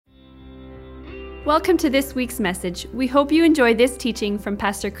Welcome to this week's message. We hope you enjoy this teaching from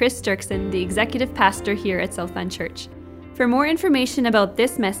Pastor Chris Dirksen, the executive pastor here at Southland Church. For more information about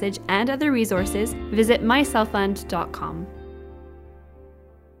this message and other resources, visit mysouthland.com.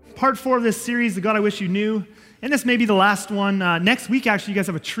 Part 4 of this series, The God I Wish You Knew, and this may be the last one. Next week, actually, you guys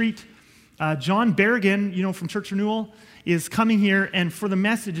have a treat. John Berrigan, from Church Renewal, is coming here, and for the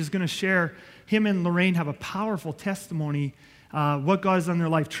message is going to share. Him and Lorraine have a powerful testimony, what God has done in their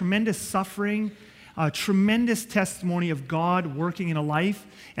life. Tremendous suffering, tremendous testimony of God working in a life,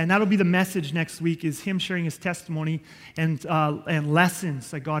 and that'll be the message next week, is him sharing his testimony and lessons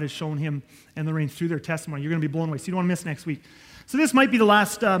that God has shown him and Lorraine through their testimony. You're going to be blown away, so you don't want to miss next week. So this might be the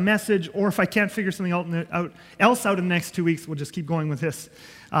last message, or if I can't figure something else out in the next 2 weeks, we'll just keep going with this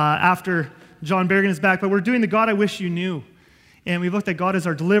after John Berrigan is back. But we're doing the God I Wish You Knew. And we looked at God as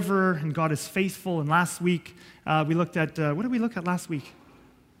our deliverer, and God is faithful. And last week, we looked at, what did we look at last week?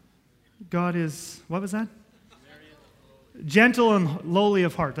 God is, what was that? Gentle and lowly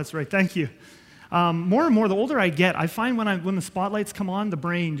of heart. That's right. Thank you. More and more, the older I get, I find when the spotlights come on, the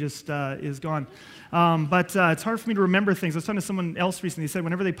brain just is gone. But it's hard for me to remember things. I was talking to someone else recently. They said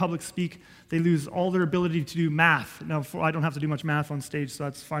whenever they public speak, they lose all their ability to do math. Now, I don't have to do much math on stage, so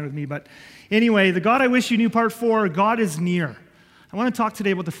that's fine with me. But anyway, the God I Wish You Knew, part 4, God is near. I want to talk today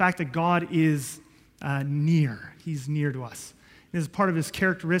about the fact that God is near. He's near to us. This is part of his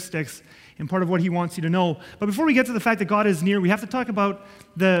characteristics and part of what he wants you to know. But before we get to the fact that God is near, we have to talk about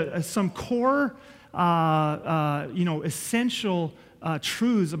some core, essential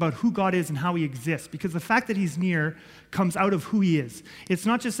truths about who God is and how he exists. Because the fact that he's near comes out of who he is. It's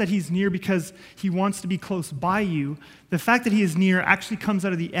not just that he's near because he wants to be close by you. The fact that he is near actually comes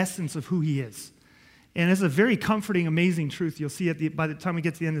out of the essence of who he is. And it's a very comforting, amazing truth. You'll see it by the time we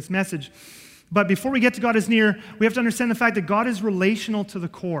get to the end of this message. But before we get to God is near, we have to understand the fact that God is relational to the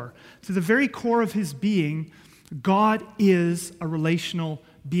core. To the very core of his being, God is a relational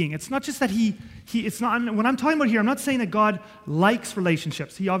being. It's not just that it's not, when I'm talking about here, I'm not saying that God likes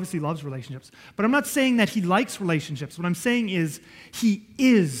relationships. He obviously loves relationships. But I'm not saying that he likes relationships. What I'm saying is he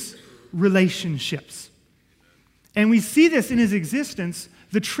is relationships. And we see this in his existence,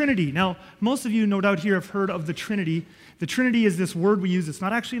 the Trinity. Now, most of you, no doubt here, have heard of the Trinity. The Trinity is this word we use. It's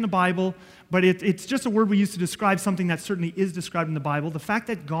not actually in the Bible, but it's just a word we use to describe something that certainly is described in the Bible. The fact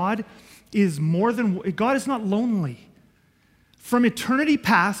that God is not lonely. From eternity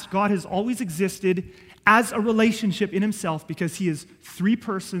past, God has always existed as a relationship in himself because he is three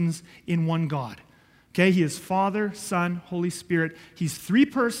persons in one God. Okay, he is Father, Son, Holy Spirit. He's three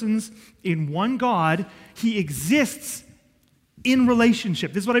persons in one God. He exists in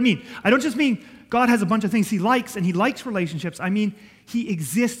relationship. This is what I mean. I don't just mean God has a bunch of things he likes and he likes relationships. I mean, he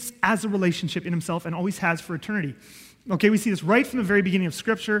exists as a relationship in himself and always has for eternity. Okay, we see this right from the very beginning of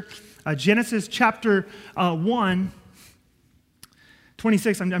Scripture. Genesis chapter 1,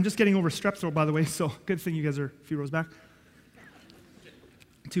 26. I'm just getting over strep throat, by the way, so good thing you guys are a few rows back.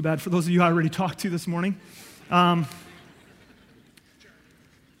 Too bad for those of you I already talked to this morning.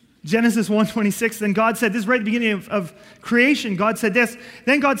 Genesis 1:26, then God said, this is right at the beginning of creation, God said this,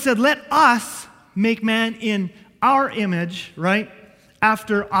 then God said, let us make man in our image, right,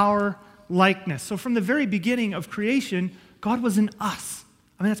 after our likeness. So from the very beginning of creation, God was in us.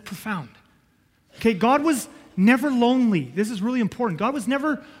 I mean, that's profound. Okay, God was never lonely. This is really important. God was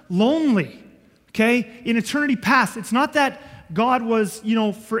never lonely, okay, in eternity past. It's not that God was,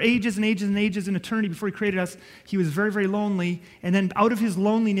 for ages and ages and ages in eternity before he created us, he was very, very lonely. And then out of his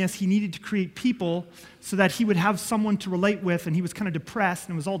loneliness, he needed to create people so that he would have someone to relate with, and he was kind of depressed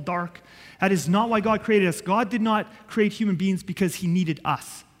and it was all dark. That is not why God created us. God did not create human beings because he needed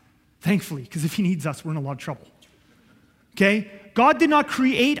us, thankfully, because if he needs us, we're in a lot of trouble. Okay? God did not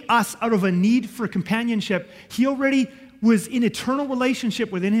create us out of a need for companionship. He already was in eternal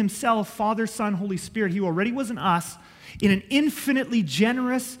relationship within himself, Father, Son, Holy Spirit. He already was in us, in an infinitely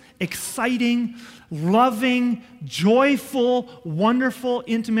generous, exciting, loving, joyful, wonderful,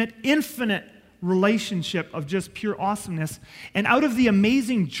 intimate, infinite relationship of just pure awesomeness. And out of the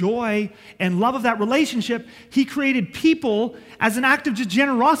amazing joy and love of that relationship, he created people as an act of just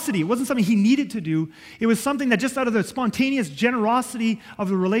generosity. It wasn't something he needed to do. It was something that just out of the spontaneous generosity of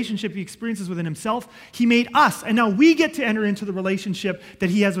the relationship he experiences within himself, he made us. And now we get to enter into the relationship that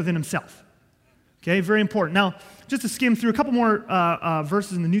he has within himself. Okay, very important. Now, just to skim through a couple more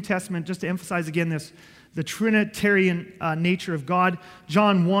verses in the New Testament, just to emphasize again the Trinitarian nature of God.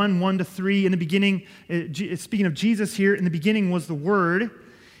 John 1:1-3, in the beginning, speaking of Jesus here, in the beginning was the Word,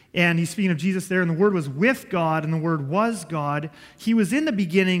 And he's speaking of Jesus there, and the Word was with God, and the Word was God. He was in the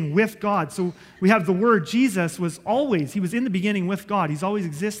beginning with God. So we have the Word, Jesus, he was in the beginning with God. He's always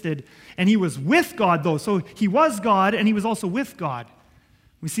existed. And he was with God, though. So he was God, and he was also with God.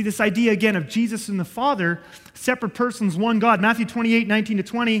 We see this idea again of Jesus and the Father, separate persons, one God. Matthew 28,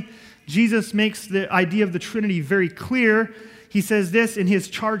 19-20, Jesus makes the idea of the Trinity very clear. He says this in his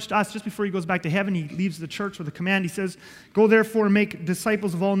charge to us, just before he goes back to heaven, he leaves the church with a command. He says, "Go therefore and make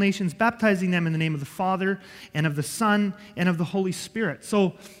disciples of all nations, baptizing them in the name of the Father and of the Son and of the Holy Spirit."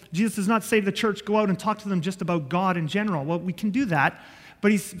 So Jesus does not say to the church, go out and talk to them just about God in general. Well, we can do that.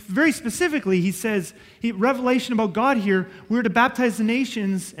 But he's very specifically, he says, revelation about God here, we're to baptize the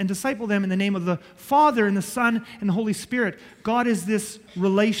nations and disciple them in the name of the Father and the Son and the Holy Spirit. God is this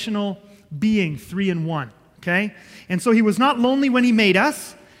relational being, 3 in 1. Okay? And so he was not lonely when he made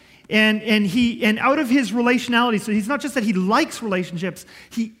us, and out of his relationality, so he's not just that he likes relationships,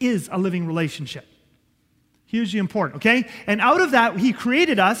 he is a living relationship. Hugely important, okay? And out of that, he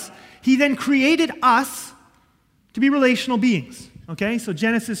created us. He then created us to be relational beings, okay? So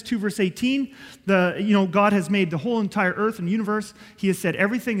Genesis 2, verse 18, God has made the whole entire earth and universe. He has said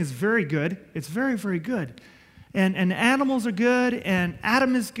everything is very good. It's very, very good. And animals are good, and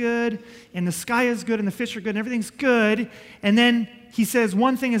Adam is good, and the sky is good, and the fish are good, and everything's good. And then he says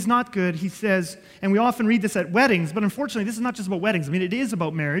one thing is not good. He says, and we often read this at weddings, but unfortunately this is not just about weddings. I mean, it is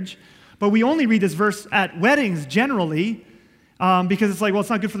about marriage, but we only read this verse at weddings generally because it's like, well, it's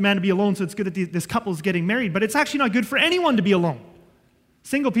not good for the man to be alone, so it's good that this couple is getting married. But it's actually not good for anyone to be alone.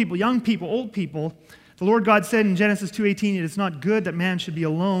 Single people, young people, old people. The Lord God said in Genesis 2:18, "It is not good that man should be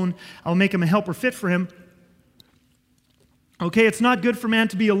alone. I'll make him a helper fit for him." Okay, it's not good for man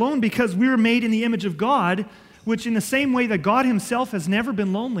to be alone because we were made in the image of God, which in the same way that God himself has never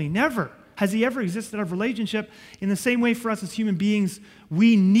been lonely, never has he ever existed out of relationship, in the same way for us as human beings,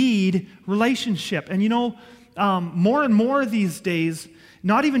 we need relationship. And more and more these days,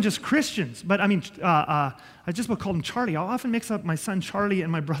 not even just Christians, but I just about called him Charlie. I'll often mix up my son Charlie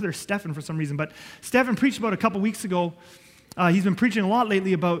and my brother Stephen for some reason, but Stephen preached about a couple weeks ago. He's been preaching a lot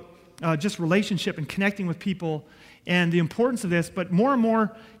lately about just relationship and connecting with people and the importance of this, but more and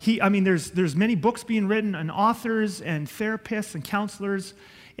more, there's many books being written, and authors and therapists and counselors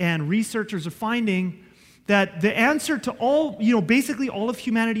and researchers are finding that the answer to basically all of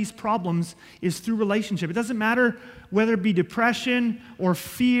humanity's problems is through relationship. It doesn't matter whether it be depression or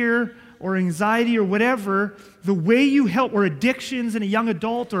fear or anxiety or whatever, the way you help, or addictions in a young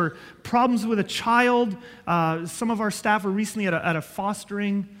adult, or problems with a child. Some of our staff were recently at a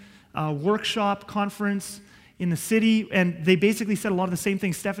fostering workshop conference in the city, and they basically said a lot of the same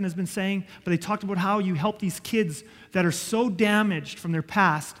things Stephen has been saying, but they talked about how you help these kids that are so damaged from their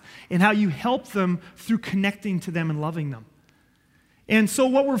past, and how you help them through connecting to them and loving them. And so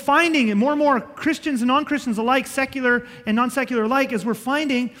what we're finding, and more Christians and non-Christians alike, secular and non-secular alike, is we're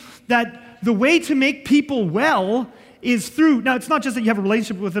finding that the way to make people well is through, now it's not just that you have a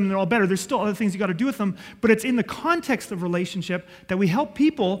relationship with them and they're all better, there's still other things you got to do with them, but it's in the context of relationship that we help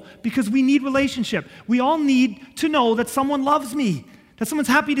people because we need relationship. We all need to know that someone loves me, that someone's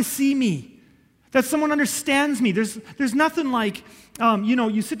happy to see me, that someone understands me. There's nothing like,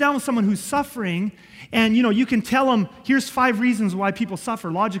 you sit down with someone who's suffering and, you can tell them, here's 5 reasons why people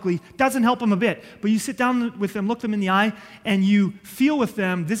suffer. Logically, doesn't help them a bit. But you sit down with them, look them in the eye, and you feel with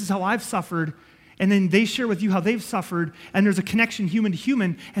them, this is how I've suffered. And then they share with you how they've suffered, and there's a connection human to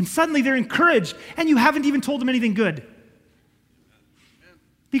human, and suddenly they're encouraged, and you haven't even told them anything good.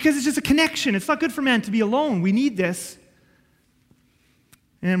 Because it's just a connection. It's not good for man to be alone. We need this.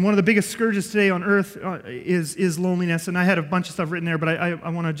 And one of the biggest scourges today on earth is loneliness, and I had a bunch of stuff written there, but I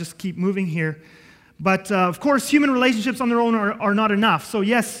want to just keep moving here. But of course, human relationships on their own are not enough. So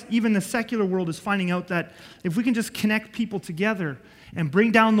yes, even the secular world is finding out that if we can just connect people together and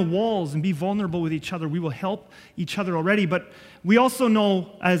bring down the walls and be vulnerable with each other, we will help each other already. But we also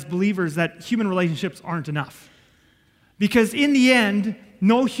know as believers that human relationships aren't enough. Because in the end,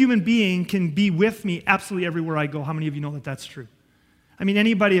 no human being can be with me absolutely everywhere I go. How many of you know that that's true? I mean,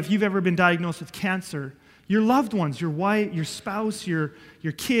 anybody, if you've ever been diagnosed with cancer, your loved ones, your wife, your spouse, your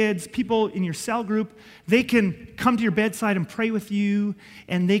kids, people in your cell group, they can come to your bedside and pray with you,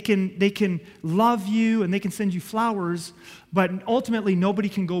 and they can love you, and they can send you flowers, but ultimately nobody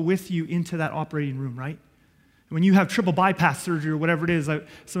can go with you into that operating room, right? When you have triple bypass surgery or whatever it is,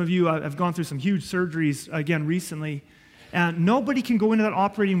 some of you have gone through some huge surgeries again recently, and nobody can go into that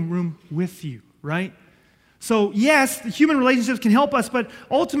operating room with you, right? So yes, the human relationships can help us, but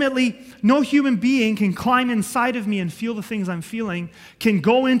ultimately, no human being can climb inside of me and feel the things I'm feeling, can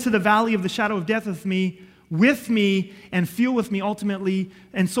go into the valley of the shadow of death with me with me and feel with me ultimately.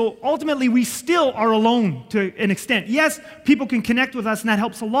 And so ultimately, we still are alone to an extent. Yes, people can connect with us, and that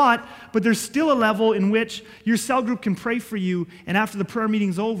helps a lot, but there's still a level in which your cell group can pray for you, and after the prayer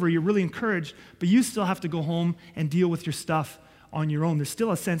meeting's over, you're really encouraged, but you still have to go home and deal with your stuff on your own. There's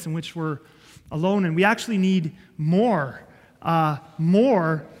still a sense in which we're alone, and we actually need more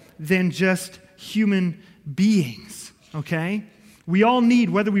than just human beings, okay? We all need,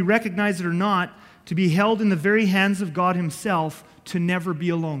 whether we recognize it or not, to be held in the very hands of God himself to never be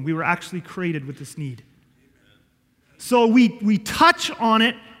alone. We were actually created with this need. So we touch on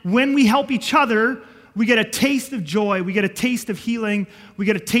it when we help each other. We get a taste of joy. We get a taste of healing. We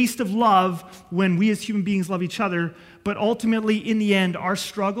get a taste of love when we as human beings love each other. But ultimately, in the end, our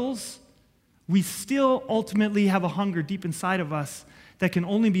struggles, we still ultimately have a hunger deep inside of us that can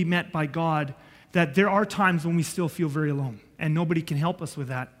only be met by God, that there are times when we still feel very alone, and nobody can help us with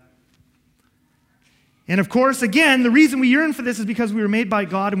that. And of course, again, the reason we yearn for this is because we were made by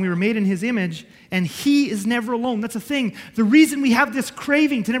God and we were made in his image, and he is never alone. That's a thing. The reason we have this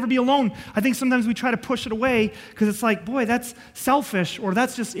craving to never be alone, I think sometimes we try to push it away because it's like, boy, that's selfish or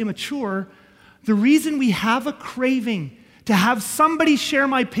that's just immature. The reason we have a craving to have somebody share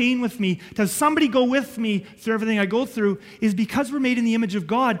my pain with me, to have somebody go with me through everything I go through, is because we're made in the image of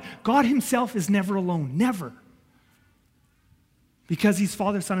God. God himself is never alone, never. Because he's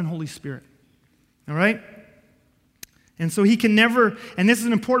Father, Son, and Holy Spirit. All right? And so he can never, and this is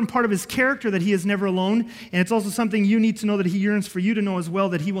an important part of his character, that he is never alone. And it's also something you need to know, that he yearns for you to know as well,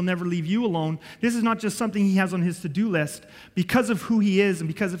 that he will never leave you alone. This is not just something he has on his to-do list. Because of who he is and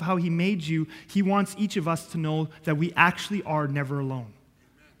because of how he made you, he wants each of us to know that we actually are never alone.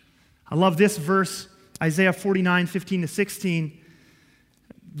 I love this verse, Isaiah 49:15-16.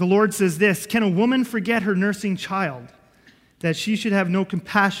 The Lord says this, "Can a woman forget her nursing child, that she should have no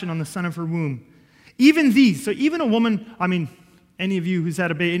compassion on the son of her womb? Even these," so even a woman, I mean, any of you who's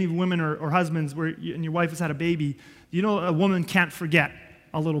had a baby, any women or husbands where and your wife has had a baby, you know a woman can't forget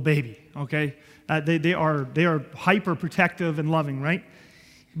a little baby, okay? They are hyper protective and loving, right?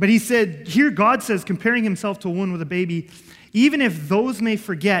 But he said, here God says, comparing himself to a woman with a baby, "Even if those may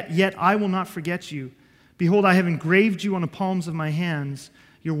forget, yet I will not forget you. Behold, I have engraved you on the palms of my hands.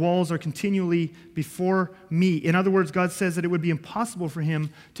 Your walls are continually before me." In other words, God says that it would be impossible for him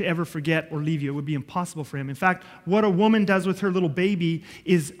to ever forget or leave you. It would be impossible for him. In fact, what a woman does with her little baby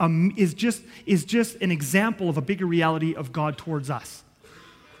is just an example of a bigger reality of God towards us.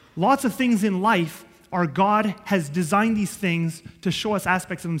 Lots of things in life are God has designed these things to show us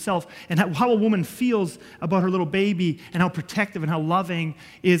aspects of himself, and how a woman feels about her little baby and how protective and how loving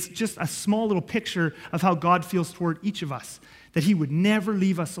is just a small little picture of how God feels toward each of us. That he would never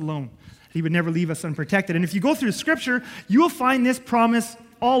leave us alone. He would never leave us unprotected. And if you go through Scripture, you will find this promise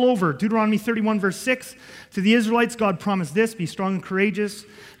all over. Deuteronomy 31:6, to the Israelites, God promised this, "Be strong and courageous.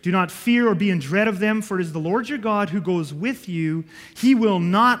 Do not fear or be in dread of them, for it is the Lord your God who goes with you. He will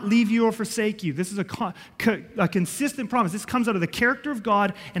not leave you or forsake you." This is a consistent promise. This comes out of the character of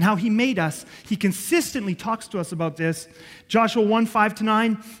God and how he made us. He consistently talks to us about this. Joshua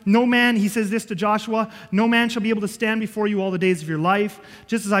 1:5-9, "No man," he says this to Joshua, "no man shall be able to stand before you all the days of your life.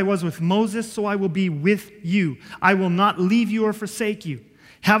 Just as I was with Moses, so I will be with you. I will not leave you or forsake you.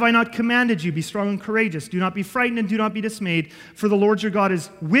 Have I not commanded you? Be strong and courageous. Do not be frightened and do not be dismayed, for the Lord your God is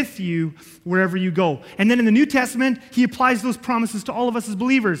with you wherever you go." And then in the New Testament, he applies those promises to all of us as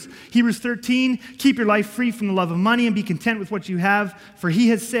believers. Hebrews 13, "Keep your life free from the love of money and be content with what you have, for he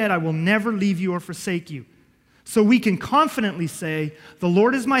has said, I will never leave you or forsake you." So we can confidently say, "The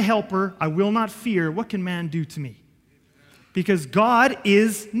Lord is my helper. I will not fear. What can man do to me?" Because God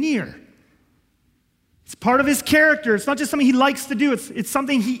is near. It's part of his character. It's not just something he likes to do. It's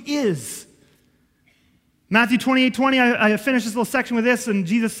something he is. Matthew 28:20, I finished this little section with this, and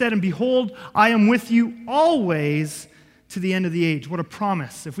Jesus said, "And behold, I am with you always to the end of the age." What a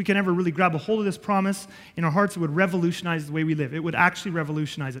promise. If we can ever really grab a hold of this promise in our hearts, it would revolutionize the way we live. It would actually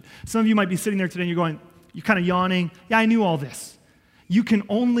revolutionize it. Some of you might be sitting there today and you're kind of yawning. Yeah, I knew all this. You can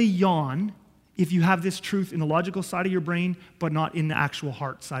only yawn if you have this truth in the logical side of your brain, but not in the actual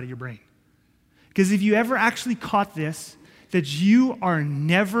heart side of your brain. Because if you ever actually caught this, that you are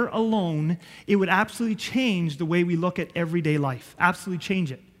never alone, it would absolutely change the way we look at everyday life. Absolutely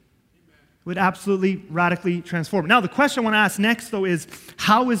change it. It would absolutely radically transform it. Now, the question I want to ask next, though, is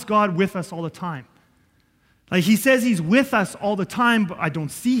how is God with us all the time? Like, he says he's with us all the time, but I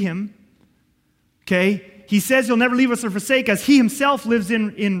don't see him. Okay? He says he'll never leave us or forsake us. He himself lives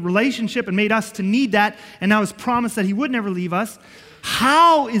in relationship and made us to need that, and now has promised that he would never leave us.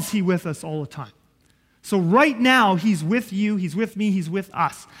 How is he with us all the time? So right now, he's with you, he's with me, he's with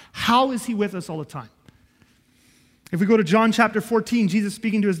us. How is he with us all the time? If we go to John chapter 14, Jesus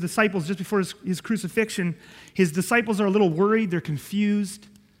speaking to his disciples just before his crucifixion, his disciples are a little worried. They're confused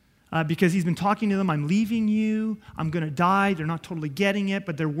because he's been talking to them. I'm leaving you. I'm going to die. They're not totally getting it,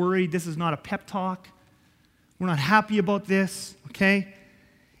 but they're worried. This is not a pep talk. We're not happy about this, okay?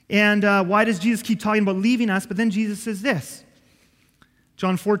 And why does Jesus keep talking about leaving us? But then Jesus says this,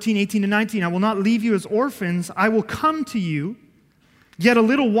 John 14, 18 to 19, I will not leave you as orphans. I will come to you. Yet a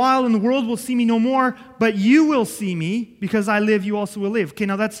little while and the world will see me no more, but you will see me. Because I live, you also will live. Okay,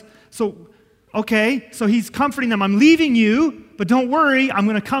 now so he's comforting them. I'm leaving you, but don't worry, I'm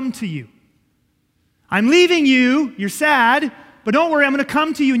going to come to you. I'm leaving you, you're sad, but don't worry, I'm going to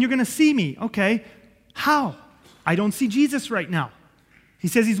come to you and you're going to see me. Okay, how? I don't see Jesus right now. He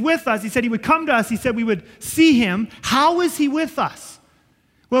says he's with us. He said he would come to us. He said we would see him. How is he with us?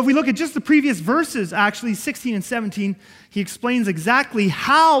 Well, if we look at just the previous verses, actually, 16 and 17, he explains exactly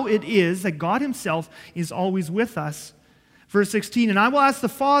how it is that God himself is always with us. Verse 16, and I will ask the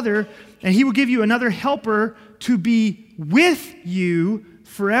Father, and he will give you another helper to be with you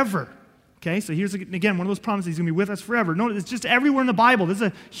forever. Okay, so here's, again, one of those promises. He's going to be with us forever. Notice, it's just everywhere in the Bible. This is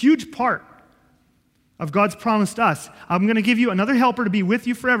a huge part of God's promise to us. I'm going to give you another helper to be with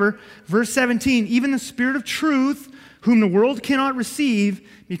you forever. Verse 17, even the Spirit of truth, whom the world cannot receive,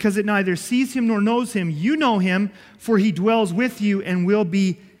 because it neither sees him nor knows him. You know him, for he dwells with you and will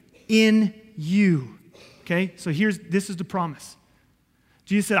be in you. Okay, so this is the promise.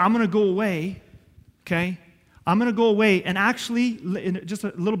 Jesus said, I'm going to go away, okay? I'm going to go away, and actually, just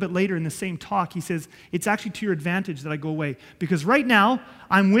a little bit later in the same talk, he says, it's actually to your advantage that I go away, because right now,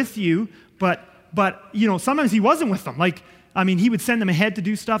 I'm with you, but sometimes he wasn't with them. He would send them ahead to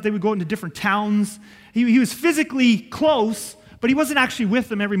do stuff. They would go into different towns. He was physically close, but he wasn't actually with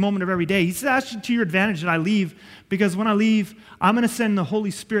them every moment of every day. He said, actually, to your advantage that I leave, because when I leave, I'm going to send the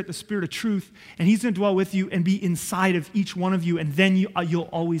Holy Spirit, the Spirit of truth, and he's going to dwell with you and be inside of each one of you, and then you'll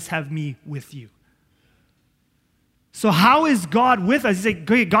always have me with you. So how is God with us? He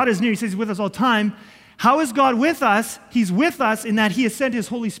said, God is near. He says he's with us all the time. How is God with us? He's with us in that he has sent his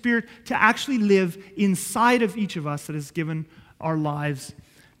Holy Spirit to actually live inside of each of us that has given our lives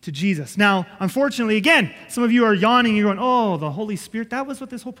to Jesus. Now, unfortunately, again, some of you are yawning. You're going, oh, the Holy Spirit, that was what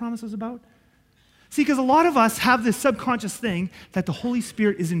this whole promise was about? See, because a lot of us have this subconscious thing that the Holy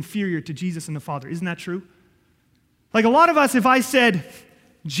Spirit is inferior to Jesus and the Father. Isn't that true? Like a lot of us, if I said,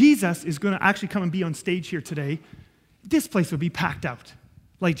 Jesus is going to actually come and be on stage here today, this place would be packed out.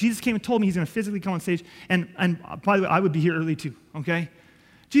 Like Jesus came and told me he's going to physically come on stage, and by the way, I would be here early too, okay?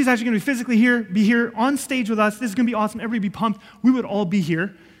 Jesus is actually going to be physically be here on stage with us. This is going to be awesome. Everybody be pumped. We would all be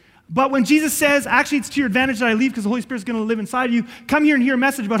here. But when Jesus says, actually, it's to your advantage that I leave because the Holy Spirit is going to live inside of you, come here and hear a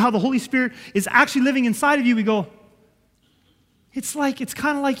message about how the Holy Spirit is actually living inside of you, we go, it's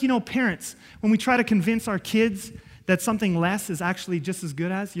kind of like, parents, when we try to convince our kids that something less is actually just as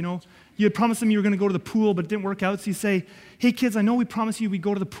good as, you had promised them you were going to go to the pool, but it didn't work out. So you say, hey, kids, I know we promised you we'd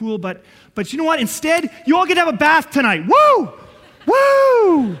go to the pool, but you know what? Instead, you all get to have a bath tonight. Woo!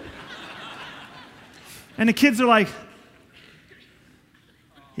 Woo! And the kids are like,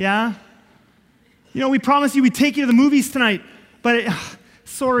 yeah? We promised you we'd take you to the movies tonight, but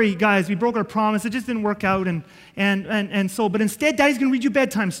sorry, guys, we broke our promise. It just didn't work out. But instead, Daddy's going to read you a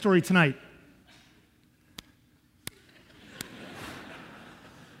bedtime story tonight.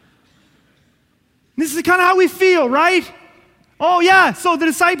 This is kind of how we feel, right? Oh, yeah. So the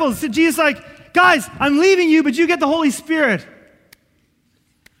disciples, Jesus like, guys, I'm leaving you, but you get the Holy Spirit.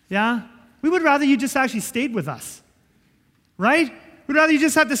 Yeah? We would rather you just actually stayed with us, right? We'd rather you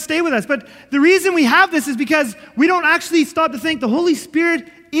just have to stay with us. But the reason we have this is because we don't actually stop to think the Holy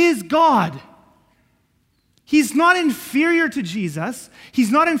Spirit is God. He's not inferior to Jesus.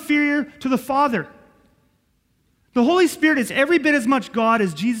 He's not inferior to the The Holy Spirit is every bit as much God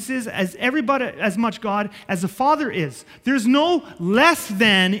as Jesus is, as much God as the Father is. There's no less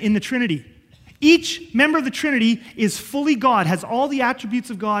than in the Trinity. Each member of the Trinity is fully God, has all the attributes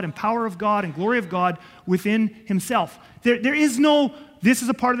of God and power of God and glory of God within himself. There is no, this is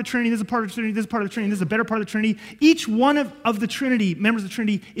a part of the Trinity, this is a part of the Trinity, this is a part of the Trinity, this is a better part of the Trinity. Each one of the Trinity, members of the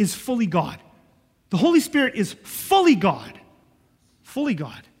Trinity, is fully God. The Holy Spirit is fully God. Fully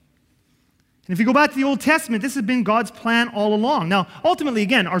God. And if you go back to the Old Testament, this has been God's plan all along. Now, ultimately,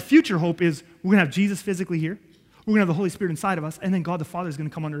 again, our future hope is we're going to have Jesus physically here. We're going to have the Holy Spirit inside of us, and then God the Father is going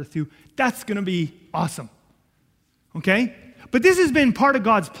to come on earth too. That's going to be awesome. Okay? But this has been part of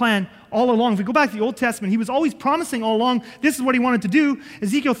God's plan all along. If we go back to the Old Testament, he was always promising all along, this is what he wanted to do.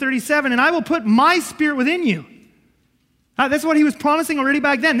 Ezekiel 37, and I will put my spirit within you. That's what he was promising already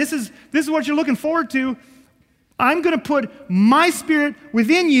back then. This is what you're looking forward to. I'm going to put my Spirit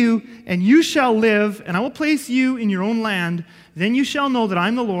within you, and you shall live, and I will place you in your own land. Then you shall know that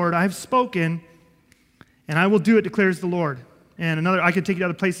I'm the Lord. I have spoken, and I will do it, declares the Lord. And I could take you to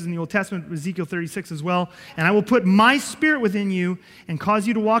other places in the Old Testament, Ezekiel 36 as well. And I will put my Spirit within you and cause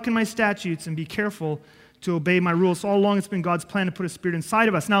you to walk in my statutes and be careful to obey my rules. So all along it's been God's plan to put a Spirit inside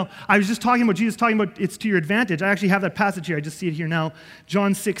of us. Now, I was just talking about Jesus talking about it's to your advantage. I actually have that passage here. I just see it here now.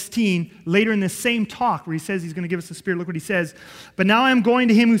 John 16, later in this same talk where he says he's going to give us the Spirit. Look what he says. But now I am going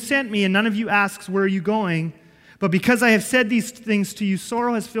to him who sent me, and none of you asks, where are you going? But because I have said these things to you,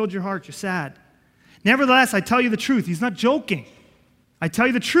 sorrow has filled your heart. You're sad. Nevertheless, I tell you the truth. He's not joking. I tell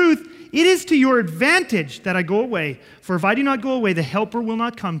you the truth. It is to your advantage that I go away. For if I do not go away, the Helper will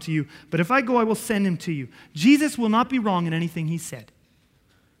not come to you. But if I go, I will send him to you. Jesus will not be wrong in anything he said.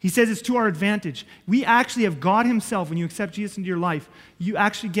 He says it's to our advantage. We actually have God himself. When you accept Jesus into your life, you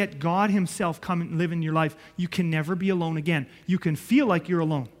actually get God himself come and live in your life. You can never be alone again. You can feel like you're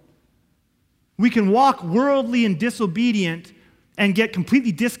alone. We can walk worldly and disobedient and get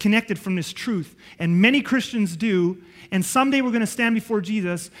completely disconnected from this truth. And many Christians do. And someday we're going to stand before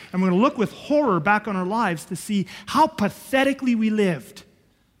Jesus and we're going to look with horror back on our lives to see how pathetically we lived.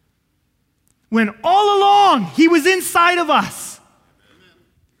 When all along he was inside of us.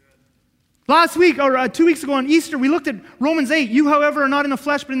 Last week, or 2 weeks ago on Easter, we looked at Romans 8. You, however, are not in the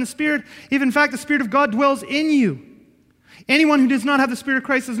flesh, but in the Spirit, if in fact the Spirit of God dwells in you. Anyone who does not have the Spirit of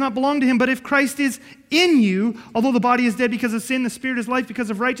Christ does not belong to him. But if Christ is in you, although the body is dead because of sin, the Spirit is life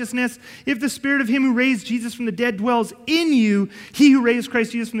because of righteousness. If the Spirit of him who raised Jesus from the dead dwells in you, he who raised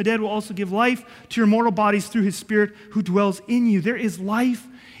Christ Jesus from the dead will also give life to your mortal bodies through his Spirit who dwells in you. There is life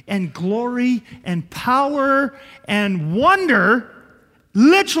and glory and power and wonder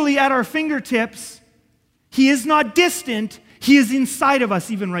literally at our fingertips. He is not distant. He is inside of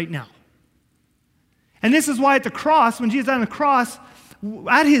us even right now. And this is why at the cross, when Jesus died on the cross,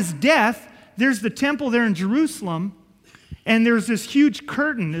 at his death, there's the temple there in Jerusalem, and there's this huge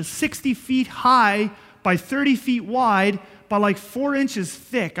curtain that's 60 feet high by 30 feet wide by like 4 inches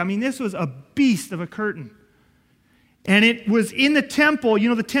thick. I mean, this was a beast of a curtain. And it was in the temple. You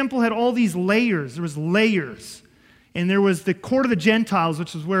know, the temple had all these layers. There was layers. And there was the court of the Gentiles,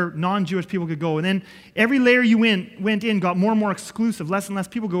 which is where non-Jewish people could go. And then every layer you went in got more and more exclusive. Less and less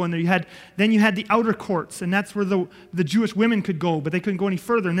people go in there. Then you had the outer courts, and that's where the Jewish women could go, but they couldn't go any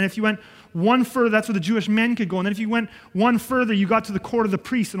further. And then if you went one further, that's where the Jewish men could go. And then if you went one further, you got to the court of the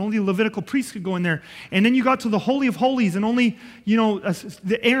priests, and only the Levitical priests could go in there. And then you got to the Holy of Holies, and only,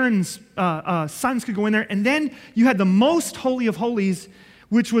 the Aaron's sons could go in there. And then you had the most holy of holies,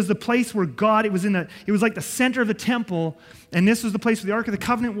 which was the place where God, it was like the center of the temple, and this was the place where the Ark of the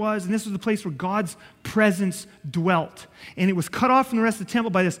Covenant was, and this was the place where God's presence dwelt. And it was cut off from the rest of the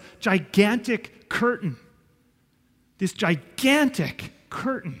temple by this gigantic curtain. This gigantic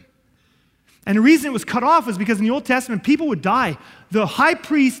curtain. And the reason it was cut off was because in the Old Testament, people would die. The high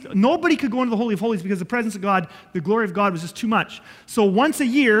priest, nobody could go into the Holy of Holies because the presence of God, the glory of God was just too much. So once a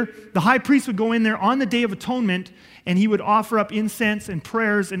year, the high priest would go in there on the Day of Atonement, and he would offer up incense and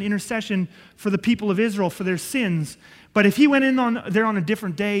prayers and intercession for the people of Israel for their sins. But if he went in there on a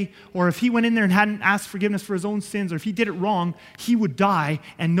different day, or if he went in there and hadn't asked forgiveness for his own sins, or if he did it wrong, he would die,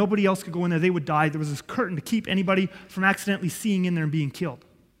 and nobody else could go in there. They would die. There was this curtain to keep anybody from accidentally seeing in there and being killed.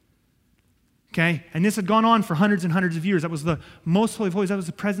 Okay? And this had gone on for hundreds and hundreds of years. That was the most holy of holies. That was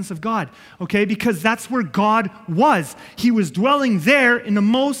the presence of God. Okay? Because that's where God was. He was dwelling there in the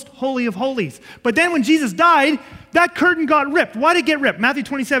most holy of holies. But then when Jesus died, that curtain got ripped. Why did it get ripped? Matthew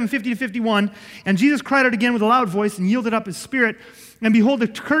 27, 50 to 51. And Jesus cried out again with a loud voice and yielded up his spirit. And behold, the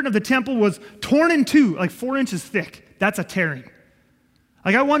curtain of the temple was torn in two, like 4 inches thick. That's a tearing.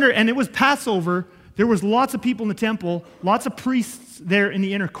 Like I wonder, and it was Passover. There was lots of people in the temple, lots of priests there in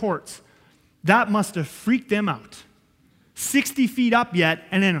the inner courts. That must have freaked them out. 60 feet up yet,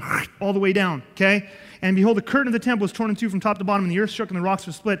 and then all the way down, okay? And behold, the curtain of the temple was torn in two from top to bottom, and the earth shook and the rocks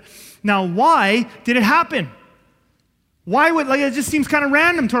were split. Now, why did it happen? Why would, it just seems kind of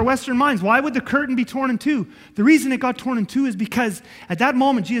random to our Western minds. Why would the curtain be torn in two? The reason it got torn in two is because at that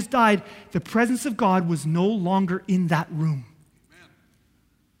moment Jesus died, the presence of God was no longer in that room.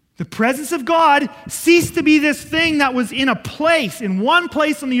 The presence of God ceased to be this thing that was in one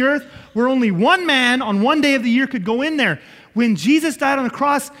place on the earth where only one man on one day of the year could go in there. When Jesus died on the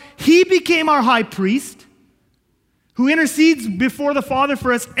cross, he became our high priest who intercedes before the Father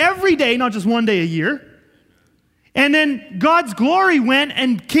for us every day, not just one day a year. And then God's glory went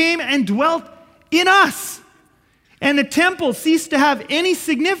and came and dwelt in us. And the temple ceased to have any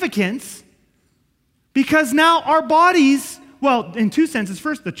significance because now our bodies Well, in two senses.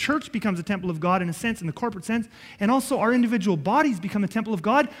 First, the church becomes a temple of God in a sense, in the corporate sense, and also our individual bodies become a temple of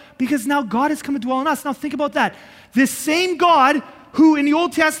God because now God has come to dwell in us. Now think about that. This same God who in the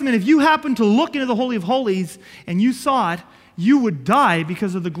Old Testament, if you happened to look into the Holy of Holies and you saw it, you would die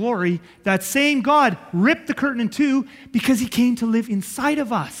because of the glory. That same God ripped the curtain in two because he came to live inside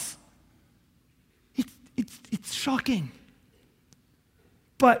of us. It's shocking.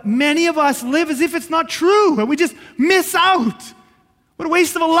 But many of us live as if it's not true, and we just miss out. What a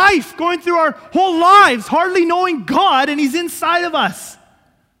waste of a life, going through our whole lives, hardly knowing God, and he's inside of us.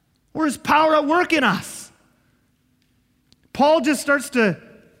 Or his power at work in us. Paul just starts to,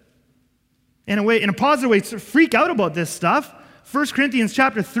 in a positive way, sort of freak out about this stuff. 1 Corinthians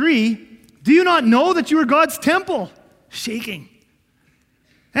chapter 3, do you not know that you are God's temple? Shaking.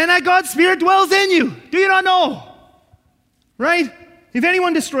 And that God's Spirit dwells in you. Do you not know? Right? If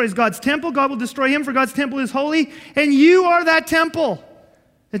anyone destroys God's temple, God will destroy him, for God's temple is holy, and you are that temple.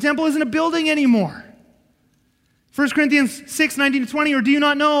 The temple isn't a building anymore. 1 Corinthians 6, 19-20, or do you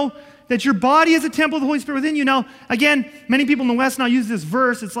not know that your body is a temple of the Holy Spirit within you? Now, again, many people in the West now use this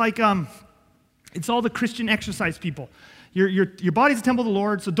verse. It's like, it's all the Christian exercise people. Your body's a temple of the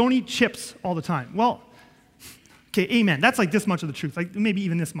Lord, so don't eat chips all the time. Well, okay, amen. That's like this much of the truth, like maybe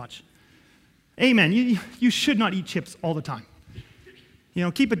even this much. Amen. You should not eat chips all the time. You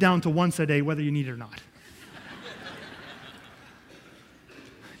know, keep it down to once a day, whether you need it or not.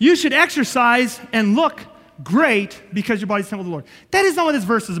 You should exercise and look great because your body's the temple of the Lord. That is not what this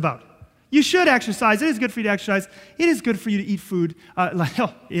verse is about. You should exercise. It is good for you to exercise. It is good for you to eat food.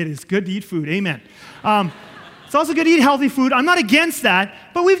 It is good to eat food. Amen. It's also good to eat healthy food. I'm not against that,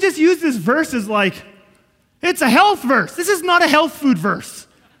 but we've just used this verse as like, it's a health verse. This is not a health food verse.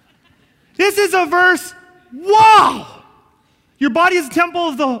 This is a verse, wow! Your body is a temple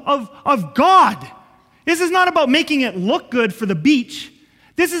of God. This is not about making it look good for the beach.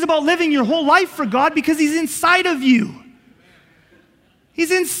 This is about living your whole life for God because he's inside of you. He's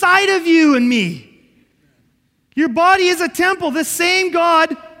inside of you and me. Your body is a temple. The same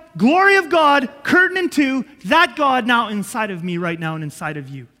God, glory of God, curtain in two, that God now inside of me right now and inside of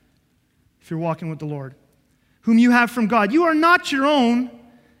you. If you're walking with the Lord, whom you have from God. You are not your own.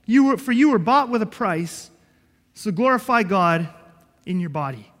 For you were bought with a price. So glorify God in your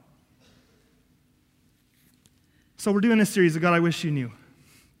body. So we're doing this series of God I Wish You Knew.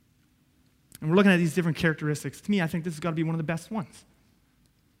 And we're looking at these different characteristics. To me, I think this has got to be one of the best ones.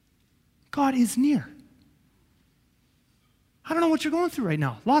 God is near. I don't know what you're going through right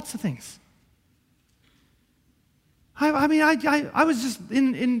now. Lots of things. I was just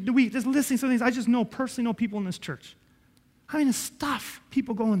in the week just listening to some things. I just personally know people in this church. The stuff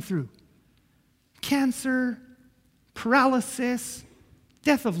people going through. Cancer, paralysis,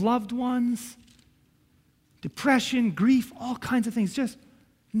 death of loved ones, depression, grief, all kinds of things. Just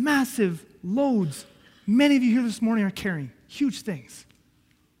massive loads. Many of you here this morning are carrying huge things.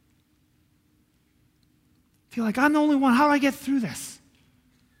 Feel like I'm the only one. How do I get through this?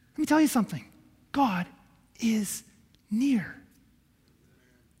 Let me tell you something. God is near.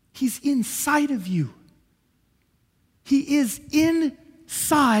 He's inside of you. He is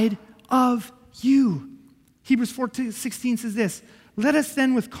inside of you. Hebrews 4:16 says this, let us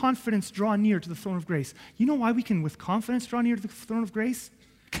then with confidence draw near to the throne of grace. You know why we can with confidence draw near to the throne of grace?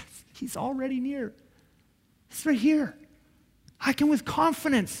 Because he's already near. He's right here. I can with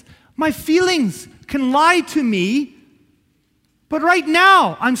confidence. My feelings can lie to me, but right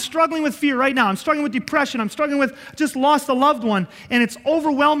now, I'm struggling with fear right now. I'm struggling with depression. I'm struggling with just lost a loved one, and it's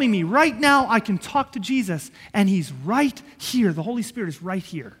overwhelming me. Right now, I can talk to Jesus, and he's right here. The Holy Spirit is right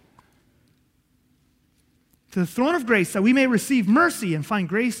here. To the throne of grace, that we may receive mercy and find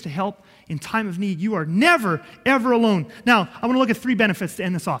grace to help in time of need. You are never, ever alone. Now, I want to look at 3 benefits to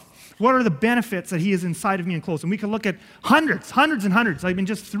end this off. What are the benefits that he is inside of me and close? And we can look at hundreds and hundreds.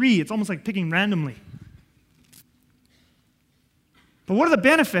 Just 3. It's almost like picking randomly. But what are the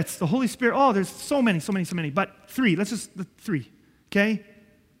benefits? The Holy Spirit, there's so many. But 3, let's just, 3, okay?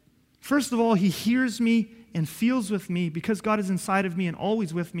 First of all, he hears me and feels with me. Because God is inside of me and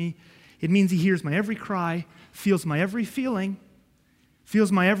always with me, it means he hears my every cry, feels my every feeling,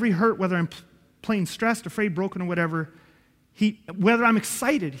 feels my every hurt, whether I'm plain stressed, afraid, broken, or whatever. Whether I'm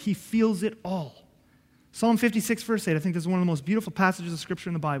excited, he feels it all. Psalm 56, verse 8, I think this is one of the most beautiful passages of Scripture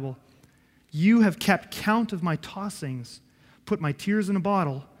in the Bible. You have kept count of my tossings, put my tears in a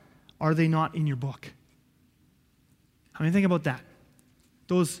bottle. Are they not in your book? Think about that.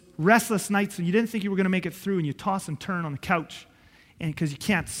 Those restless nights when you didn't think you were going to make it through and you toss and turn on the couch and because you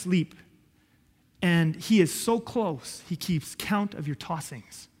can't sleep. And he is so close, he keeps count of your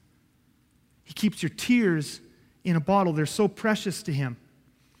tossings. He keeps your tears in a bottle. They're so precious to him.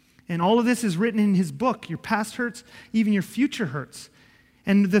 And all of this is written in his book. Your past hurts, even your future hurts.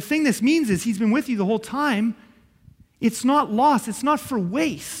 And the thing this means is he's been with you the whole time. It's not lost. It's not for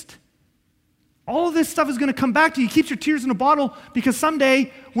waste. All of this stuff is going to come back to you. He keeps your tears in a bottle because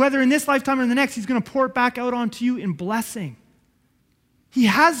someday, whether in this lifetime or in the next, he's going to pour it back out onto you in blessing. He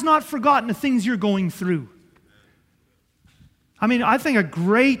has not forgotten the things you're going through. I mean, I think a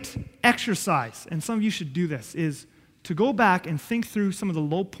great exercise, and some of you should do this, is to go back and think through some of the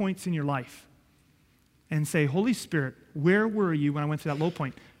low points in your life and say, Holy Spirit, where were you when I went through that low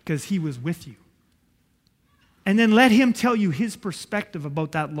point? Because he was with you. And then let him tell you his perspective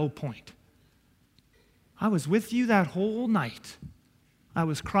about that low point. I was with you that whole night. I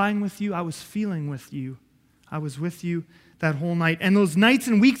was crying with you. I was feeling with you. I was with you that whole night. And those nights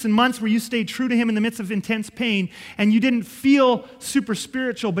and weeks and months where you stayed true to him in the midst of intense pain and you didn't feel super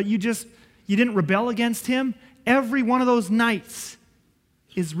spiritual, but you didn't rebel against him, every one of those nights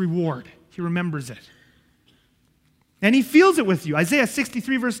is reward. He remembers it. And he feels it with you. Isaiah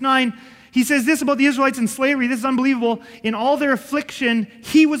 63 verse 9, he says this about the Israelites in slavery. This is unbelievable. In all their affliction,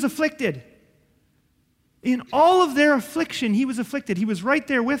 he was afflicted. In all of their affliction, he was afflicted. He was right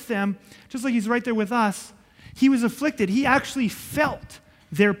there with them, just like he's right there with us. He was afflicted. He actually felt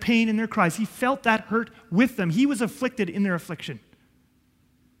their pain and their cries. He felt that hurt with them. He was afflicted in their affliction.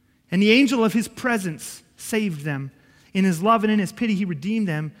 And the angel of his presence saved them. In his love and in his pity, he redeemed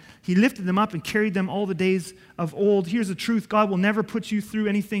them. He lifted them up and carried them all the days of old. Here's the truth. God will never put you through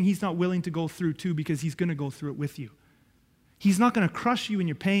anything he's not willing to go through too, because he's going to go through it with you. He's not going to crush you in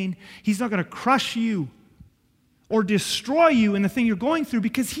your pain. He's not going to crush you or destroy you in the thing you're going through,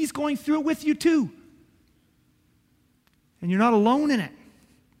 because he's going through it with you too. And you're not alone in it.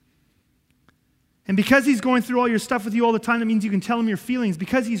 And because he's going through all your stuff with you all the time, that means you can tell him your feelings.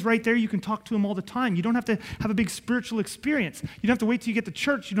 Because he's right there, you can talk to him all the time. You don't have to have a big spiritual experience. You don't have to wait till you get to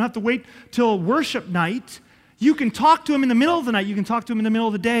church. You don't have to wait till worship night. You can talk to him in the middle of the night. You can talk to him in the middle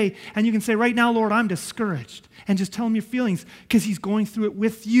of the day. And you can say, right now, Lord, I'm discouraged. And just tell him your feelings, because he's going through it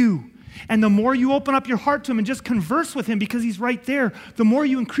with you. And the more you open up your heart to him and just converse with him because he's right there, the more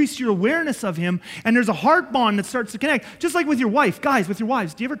you increase your awareness of him, and there's a heart bond that starts to connect. Just like with your wife. Guys, with your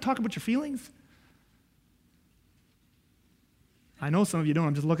wives, do you ever talk about your feelings? I know some of you don't.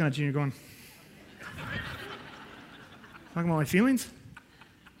 I'm just looking at you and you're going, talking about my feelings?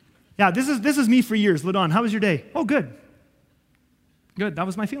 Yeah, this is me for years. Ladon, how was your day? Oh, good. Good, that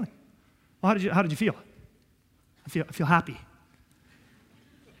was my feeling. Well, how did you feel? I feel happy.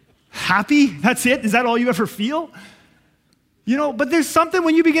 Happy? That's it? Is that all you ever feel? You know, but there's something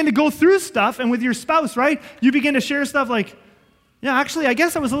when you begin to go through stuff, and with your spouse, right? You begin to share stuff like, yeah, actually, I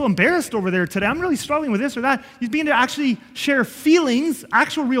guess I was a little embarrassed over there today. I'm really struggling with this or that. You begin to actually share feelings,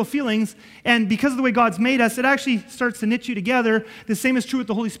 actual real feelings, and because of the way God's made us, it actually starts to knit you together. The same is true with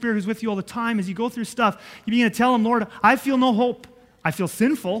the Holy Spirit who's with you all the time. As you go through stuff, you begin to tell him, Lord, I feel no hope. I feel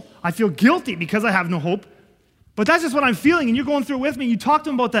sinful. I feel guilty because I have no hope. But that's just what I'm feeling, and you're going through it with me. You talk to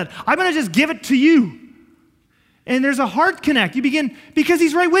him about that. I'm going to just give it to you. And there's a heart connect. You begin, because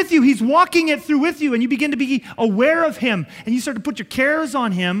he's right with you. He's walking it through with you, and you begin to be aware of him, and you start to put your cares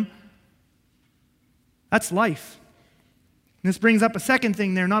on him. That's life. And this brings up a second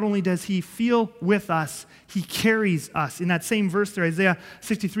thing there. Not only does he feel with us, he carries us. In that same verse there, Isaiah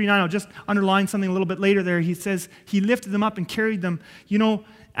 63:9, I'll just underline something a little bit later there. He says, he lifted them up and carried them. You know,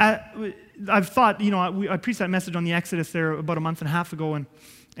 I've thought, I preached that message on the Exodus there about a month and a half ago,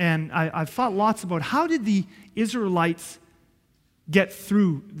 and I've thought lots about how did the Israelites get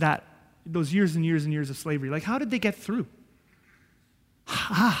through those years and years and years of slavery? Like, how did they get through?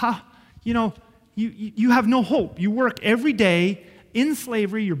 You have no hope. You work every day in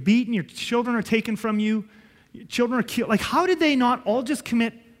slavery. You're beaten. Your children are taken from you. Your children are killed. Like, how did they not all just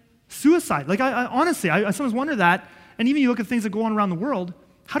commit suicide? Like, honestly, I sometimes wonder that. And even you look at things that go on around the world.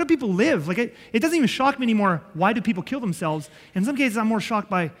 How do people live? Like, it doesn't even shock me anymore. Why do people kill themselves? In some cases, I'm more shocked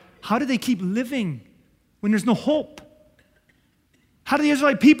by how do they keep living when there's no hope? How do the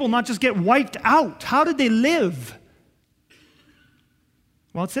Israelite people not just get wiped out? How did they live?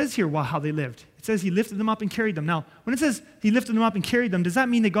 Well, it says here how they lived. It says he lifted them up and carried them. Now, when it says he lifted them up and carried them, does that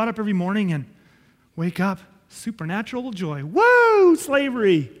mean they got up every morning and wake up? Supernatural joy. Woo!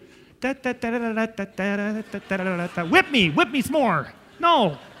 Slavery. Whip me some more.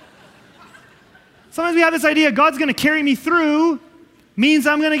 No. Sometimes we have this idea God's going to carry me through means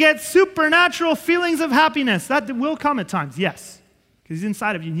I'm going to get supernatural feelings of happiness. That will come at times, yes, because he's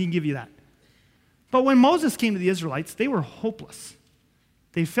inside of you and he can give you that. But when Moses came to the Israelites, they were hopeless.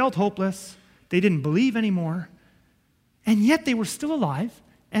 They felt hopeless. They didn't believe anymore. And yet they were still alive,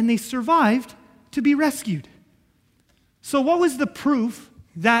 and they survived to be rescued. So what was the proof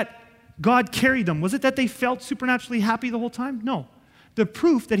that God carried them? Was it that they felt supernaturally happy the whole time? No. The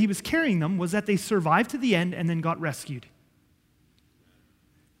proof that he was carrying them was that they survived to the end and then got rescued.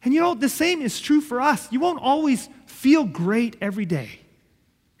 And the same is true for us. You won't always feel great every day.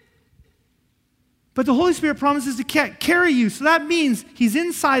 But the Holy Spirit promises to carry you. So that means he's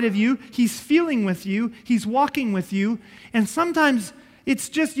inside of you, he's feeling with you, he's walking with you. And sometimes it's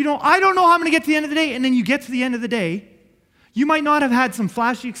just, I don't know how I'm going to get to the end of the day. And then you get to the end of the day. You might not have had some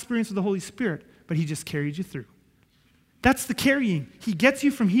flashy experience with the Holy Spirit, but he just carried you through. That's the carrying. He gets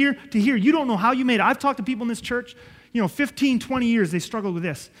you from here to here. You don't know how you made it. I've talked to people in this church, 15, 20 years, they struggled with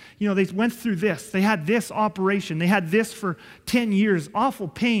this. They went through this. They had this operation. They had this for 10 years, awful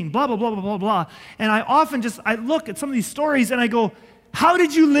pain, blah, blah, blah, blah, blah, blah. And I often I look at some of these stories and I go, how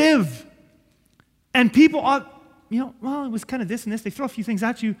did you live? And people, well, it was kind of this and this. They throw a few things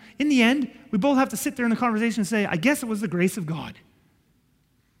at you. In the end, we both have to sit there in the conversation and say, I guess it was the grace of God.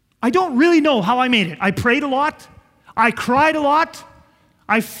 I don't really know how I made it. I prayed a lot. I cried a lot.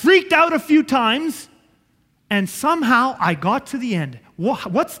 I freaked out a few times. And somehow I got to the end.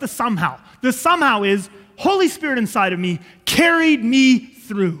 What's the somehow? The somehow is Holy Spirit inside of me carried me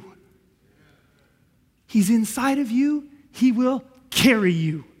through. He's inside of you. He will carry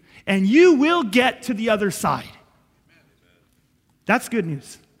you. And you will get to the other side. That's good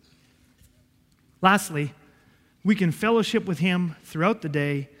news. Lastly, we can fellowship with him throughout the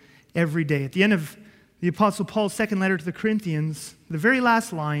day, every day. At the end of the Apostle Paul's second letter to the Corinthians, the very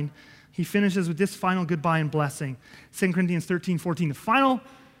last line, he finishes with this final goodbye and blessing. 2 Corinthians 13:14, the final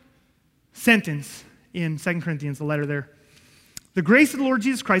sentence in 2 Corinthians, the letter there. The grace of the Lord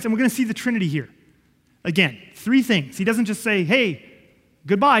Jesus Christ, and we're going to see the Trinity here. Again, three things. He doesn't just say, hey,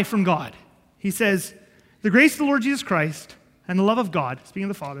 goodbye from God. He says, the grace of the Lord Jesus Christ and the love of God, speaking of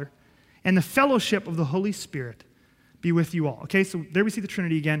the Father, and the fellowship of the Holy Spirit be with you all. Okay, so there we see the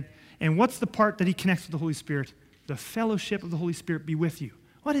Trinity again. And what's the part that he connects with the Holy Spirit? The fellowship of the Holy Spirit be with you.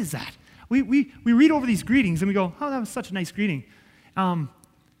 What is that? We read over these greetings and we go, oh, that was such a nice greeting. And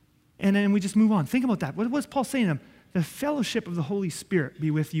then we just move on. Think about that. What was Paul saying to them? The fellowship of the Holy Spirit be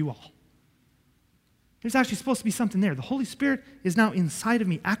with you all. There's actually supposed to be something there. The Holy Spirit is now inside of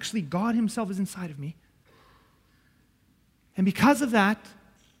me. Actually, God himself is inside of me. And because of that,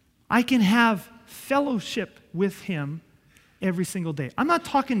 I can have fellowship with him every single day. I'm not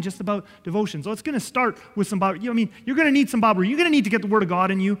talking just about devotions. Oh, it's going to start with some Bible. You're going to need some Bible. You're going to need to get the Word of God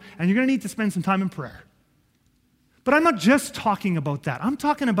in you, and you're going to need to spend some time in prayer. But I'm not just talking about that. I'm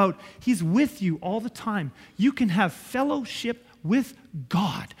talking about he's with you all the time. You can have fellowship with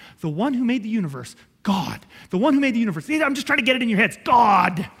God, the one who made the universe. God, the one who made the universe. I'm just trying to get it in your heads.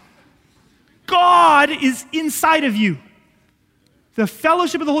 God. God is inside of you. The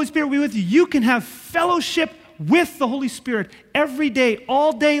fellowship of the Holy Spirit will be with you. You can have fellowship with the Holy Spirit every day,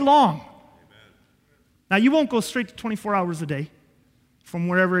 all day long. Amen. Now, you won't go straight to 24 hours a day from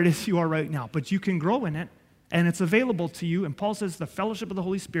wherever it is you are right now, but you can grow in it, and it's available to you. And Paul says the fellowship of the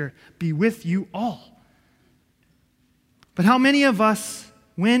Holy Spirit be with you all. But how many of us,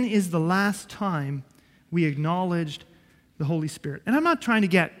 when is the last time we acknowledged the Holy Spirit? And I'm not trying to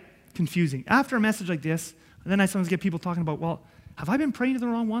get confusing. After a message like this, then I sometimes get people talking about, well, have I been praying to the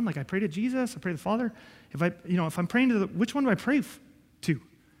wrong one? Like I pray to Jesus, I pray to the Father. If I'm praying to which one do I pray to?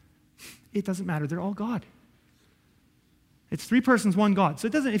 It doesn't matter. They're all God. It's three persons, one God. So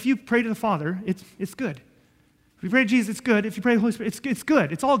it doesn't. If you pray to the Father, it's good. If you pray to Jesus, it's good. If you pray to the Holy Spirit, it's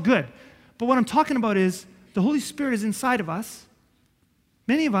good. It's all good. But what I'm talking about is the Holy Spirit is inside of us.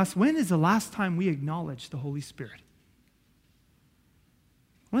 Many of us, when is the last time we acknowledged the Holy Spirit?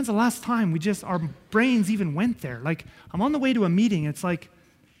 When's the last time our brains even went there? Like, I'm on the way to a meeting. It's like,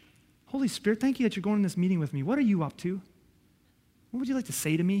 Holy Spirit, thank you that you're going to this meeting with me. What are you up to? What would you like to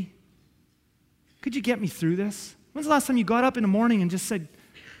say to me? Could you get me through this? When's the last time you got up in the morning and just said,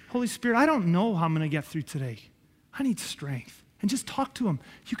 Holy Spirit, I don't know how I'm going to get through today. I need strength. And just talk to him.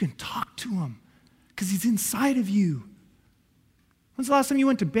 You can talk to him because he's inside of you. When's the last time you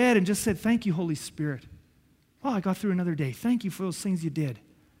went to bed and just said, thank you, Holy Spirit? Well, I got through another day. Thank you for those things you did.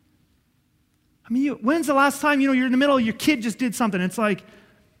 When's the last time, you're in the middle, your kid just did something. It's like,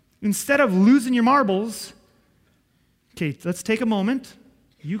 instead of losing your marbles, okay, let's take a moment.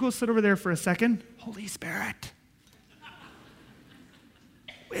 You go sit over there for a second. Holy Spirit.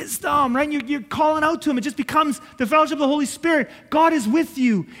 Wisdom, right? You're calling out to him. It just becomes the fellowship of the Holy Spirit. God is with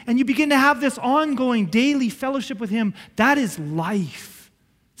you, and you begin to have this ongoing daily fellowship with him. That is life.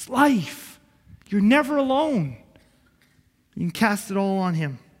 It's life. You're never alone. You can cast it all on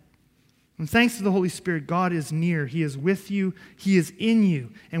him. And thanks to the Holy Spirit, God is near. He is with you. He is in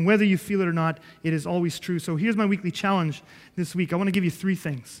you. And whether you feel it or not, it is always true. So here's my weekly challenge this week. I want to give you 3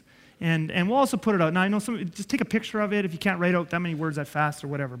 things. And we'll also put it out. Now, I know just take a picture of it if you can't write out that many words that fast or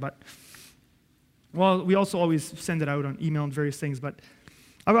whatever. But, well, we also always send it out on email and various things. But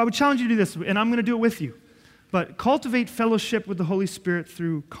I would challenge you to do this, and I'm going to do it with you. But cultivate fellowship with the Holy Spirit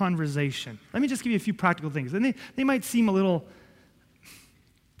through conversation. Let me just give you a few practical things. And they might seem a little,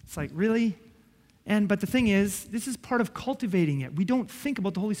 it's like, really? But the thing is, this is part of cultivating it. We don't think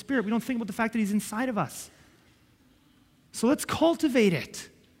about the Holy Spirit. We don't think about the fact that He's inside of us. So let's cultivate it.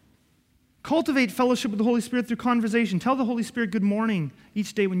 Cultivate fellowship with the Holy Spirit through conversation. Tell the Holy Spirit good morning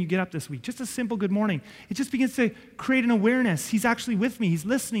each day when you get up this week. Just a simple good morning. It just begins to create an awareness. He's actually with me. He's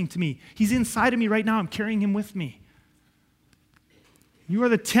listening to me. He's inside of me right now. I'm carrying Him with me. You are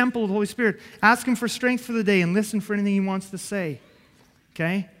the temple of the Holy Spirit. Ask Him for strength for the day and listen for anything He wants to say.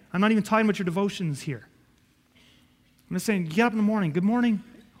 Okay? I'm not even talking about your devotions here. I'm just saying, get up in the morning. Good morning,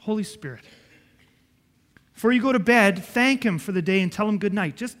 Holy Spirit. Before you go to bed, thank Him for the day and tell Him good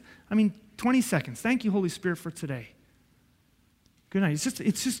night. 20 seconds. Thank you, Holy Spirit, for today. Good night.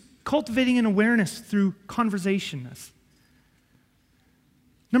 It's just cultivating an awareness through conversation.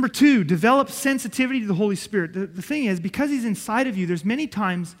 Number 2, develop sensitivity to the Holy Spirit. The thing is, because He's inside of you, there's many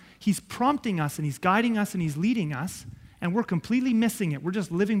times He's prompting us and He's guiding us and He's leading us, and we're completely missing it. We're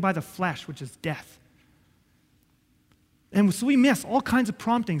just living by the flesh, which is death. And so we miss all kinds of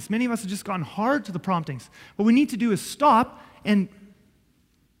promptings. Many of us have just gone hard to the promptings. What we need to do is stop and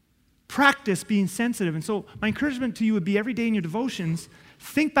practice being sensitive. And so my encouragement to you would be every day in your devotions,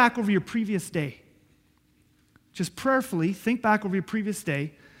 think back over your previous day. Just prayerfully think back over your previous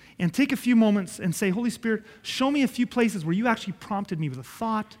day and take a few moments and say, Holy Spirit, show me a few places where you actually prompted me with a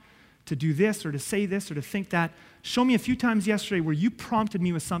thought to do this or to say this or to think that. Show me a few times yesterday where you prompted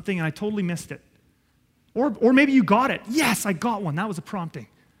me with something and I totally missed it. Or maybe you got it. Yes, I got one. That was a prompting.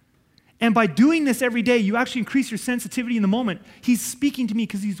 And by doing this every day, you actually increase your sensitivity in the moment. He's speaking to me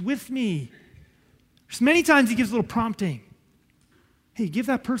because He's with me. There's many times He gives a little prompting. Hey, give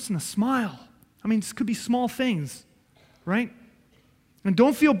that person a smile. This could be small things, right? And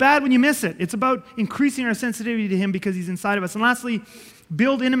don't feel bad when you miss it. It's about increasing our sensitivity to Him because He's inside of us. And lastly,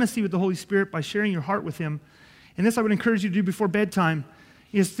 build intimacy with the Holy Spirit by sharing your heart with Him. And this I would encourage you to do before bedtime,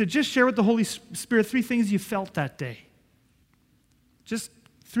 is to just share with the Holy Spirit 3 things you felt that day. Just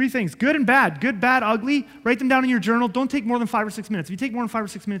 3 things, good and bad, good, bad, ugly. Write them down in your journal. Don't take more than 5 or 6 minutes. If you take more than 5 or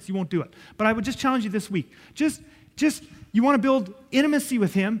 6 minutes, you won't do it. But I would just challenge you this week. Just you want to build intimacy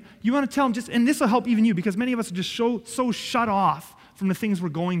with Him. You want to tell Him and this will help even you because many of us are just so shut off from the things we're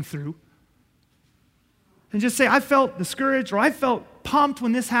going through. And just say, I felt discouraged, or I felt pumped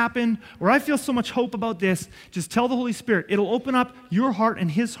when this happened, or I feel so much hope about this. Just tell the Holy Spirit. It'll open up your heart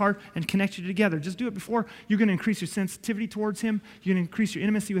and His heart and connect you together. Just do it before. You're going to increase your sensitivity towards Him. You're going to increase your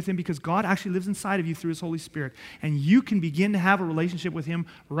intimacy with Him because God actually lives inside of you through His Holy Spirit. And you can begin to have a relationship with Him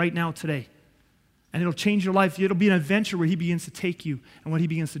right now today. And it'll change your life. It'll be an adventure where He begins to take you and what He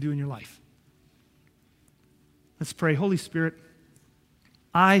begins to do in your life. Let's pray. Holy Spirit,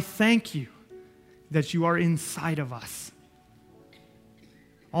 I thank You that You are inside of us.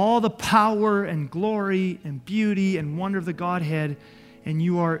 All the power and glory and beauty and wonder of the Godhead, and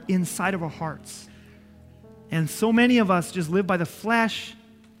You are inside of our hearts. And so many of us just live by the flesh.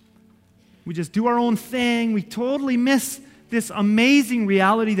 We just do our own thing. We totally miss this amazing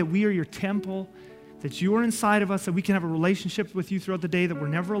reality that we are Your temple, that You are inside of us, that we can have a relationship with You throughout the day, that we're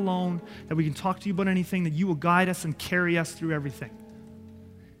never alone, that we can talk to You about anything, that You will guide us and carry us through everything.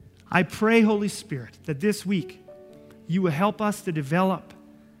 I pray, Holy Spirit, that this week You will help us to develop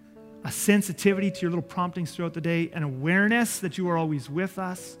a sensitivity to Your little promptings throughout the day, an awareness that You are always with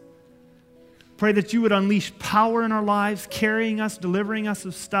us. Pray that You would unleash power in our lives, carrying us, delivering us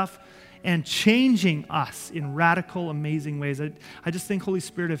of stuff, and changing us in radical, amazing ways. I just think, Holy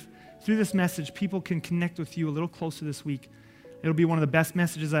Spirit, if through this message people can connect with You a little closer this week, it'll be one of the best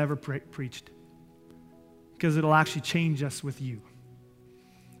messages I ever preached because it'll actually change us with You.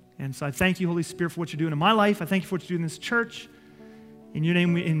 And so I thank You, Holy Spirit, for what You're doing in my life. I thank You for what You're doing in this church. In Your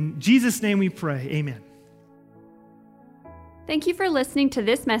name, in Jesus' name we pray. Amen. Thank you for listening to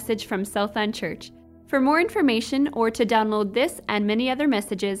this message from Southland Church. For more information or to download this and many other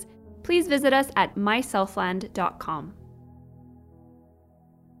messages, please visit us at mysouthland.com.